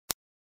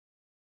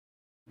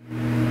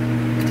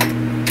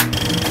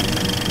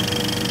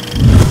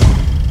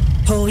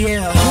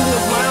yeah.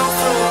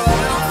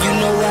 You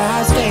know where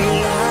I stay.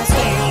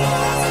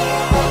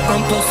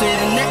 I'm posted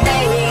in the A,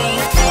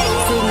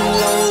 sitting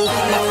low,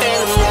 my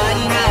family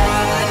riding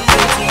high.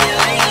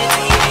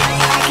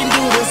 I can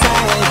do this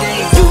all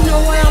day. You know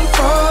where I'm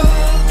from,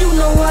 you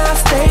know where I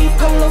stay.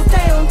 Polo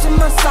down to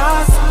my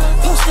socks,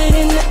 posted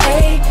in the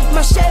A.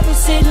 My Chevy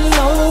sitting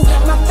low,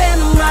 my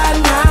phantom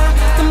riding high.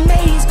 The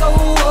maze go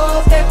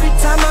up every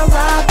time I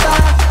ride by.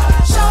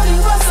 Shawty,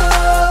 what's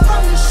up?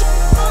 On the shit.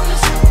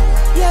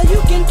 Yeah, you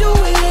can do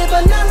it,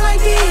 but not like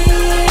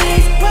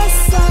this.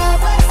 What's up?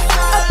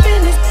 Up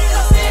in it.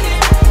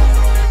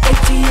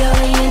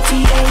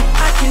 FT.JU,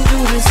 I can do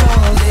this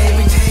all day. Let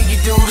me take you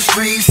through the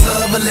streets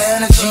of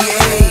Atlanta,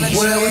 GA,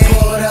 where we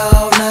poured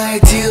all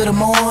night till the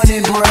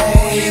morning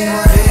break.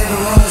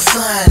 Fever on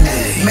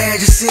Sunday,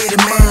 Magic City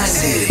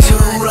Monday,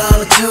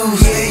 $2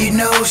 Tuesday, you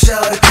know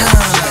Shawty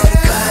coming.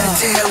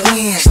 Cocktail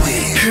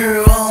Wednesday,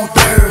 Pure on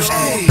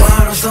Thursday,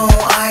 bottles on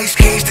ice,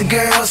 case the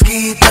girls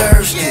get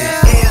thirsty.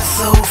 It's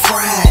so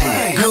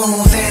Friday,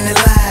 goons in the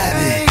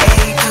lobby.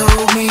 They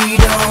told me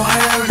don't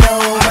hurt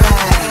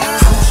nobody.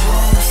 Push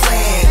on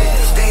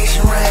Saturday,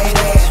 station right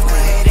at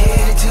me.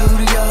 Headed to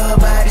the yard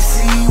by to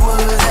see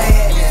what's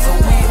happening. So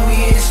when we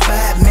hit the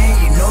spot, man,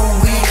 you know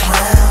we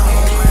clown.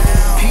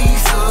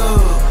 Peace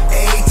up,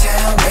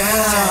 A-Town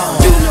down.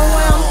 You know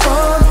where I'm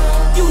from,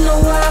 you know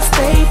where I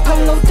stay.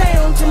 Polo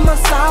down to my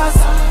socks,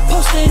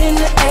 posted in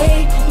the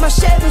A. My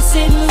Chevy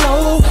sitting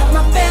low,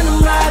 my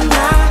phantom riding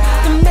high.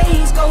 The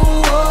maze go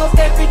up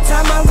every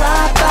time I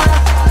ride by.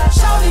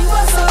 Shawty,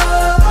 what's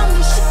up? On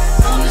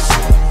the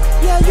shit.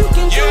 Yeah, you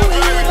can do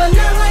it, but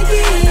not like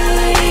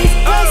this.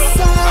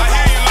 What's up?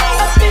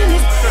 Up in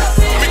it.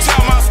 Let me tell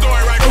my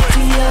story right quick.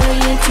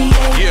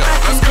 FT.JU, I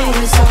can do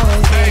this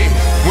all day.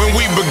 When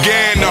we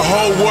began, the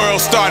whole world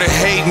started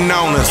hating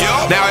on us.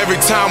 Now every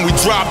time we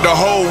drop, the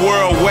whole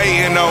world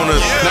waiting on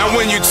us. Now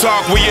when you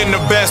talk, we in the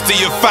best of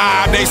your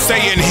five. They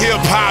saying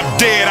hip-hop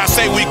dead, I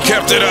say we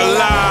kept it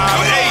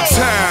alive.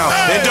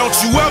 A-Town, and don't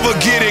you ever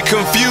get it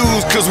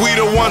confused, cause we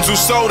the ones who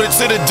sold it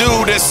to the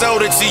dude that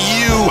sold it to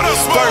you.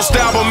 First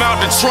album out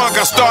the trunk,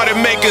 I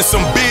started making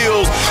some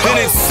bills. Then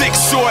in 6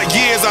 short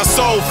years, I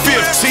sold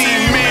 15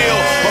 mil.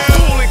 A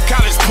fool in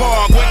College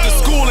Park, went to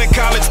school in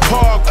College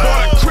Park,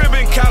 bought a crib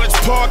in College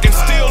Park, and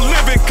still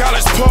live in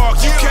College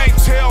Park. You can't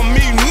tell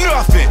me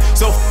nothing,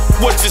 so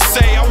what you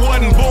say. I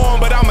wasn't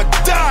born, but I'ma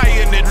die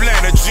in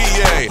Atlanta,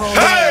 GA.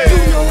 Hey!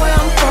 You know where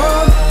I'm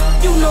from,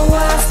 you know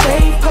where I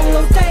stay.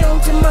 Polo down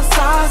to my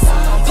socks,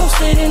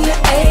 posted in the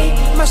A.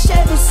 My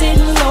Chevy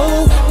sitting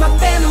low, my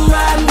phantom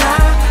riding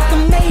high. The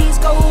maze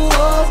go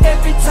up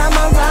every time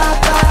I ride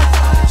by.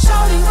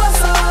 Shawty,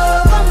 what's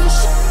up?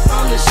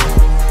 On the shit.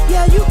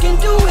 Yeah, you can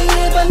do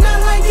it, but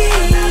not like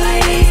this.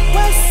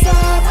 What's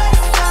up?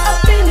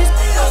 Up in it.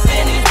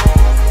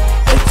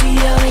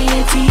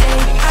 FT.JU,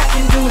 I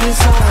can do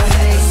this all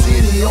day.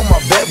 City on my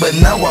back, but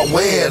now I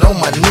wear it on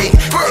my neck.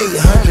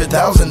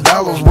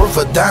 $800,000 worth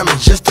of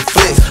diamonds just to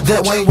flex.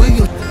 That Wayne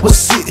Williams was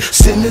sick,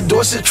 sitting the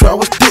Dorset trial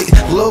was thick.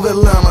 Love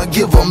Atlanta,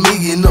 give $1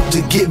 million up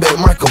to get back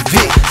Michael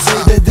Vick. Say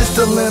that this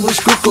the land with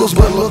screw clothes,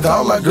 but look,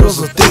 all our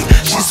girls are thick.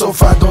 She so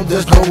fine, don't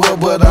there's nowhere,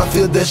 but I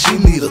feel that she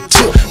need a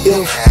tip.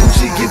 Yeah,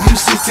 BOOSIE give you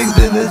 16,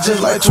 then it's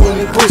just like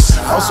 20 bricks.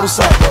 Also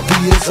side by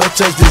PLIES, I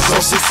touch this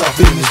on 6, I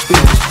finish.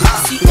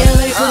 See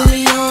LA put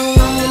me on,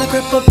 I'm gonna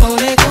creep up on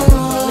that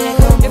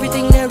gun.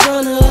 Everything that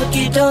run up,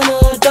 get done up.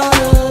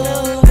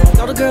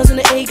 All the girls in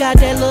the A got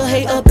that little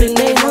hate up in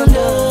they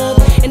Honda.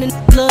 And then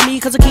love me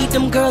cause I keep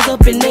them girls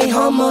up in they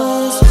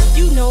Hummers.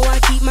 You know I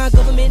keep my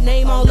government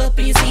name all up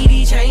in your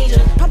CD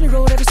changer. Probably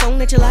wrote every song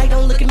that you like,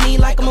 don't look at me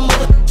like I'm a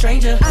mother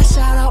stranger. I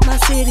shout out my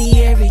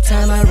city every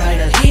time I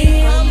write a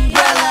hit.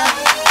 Umbrella,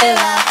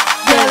 Ella,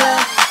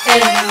 Ella,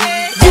 Ella.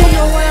 You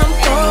know where I'm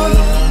from,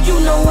 you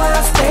know where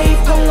I stay.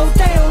 Polo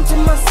down to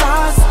my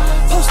socks,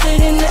 posted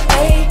in the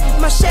A.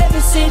 My Chevy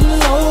sitting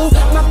low,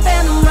 my family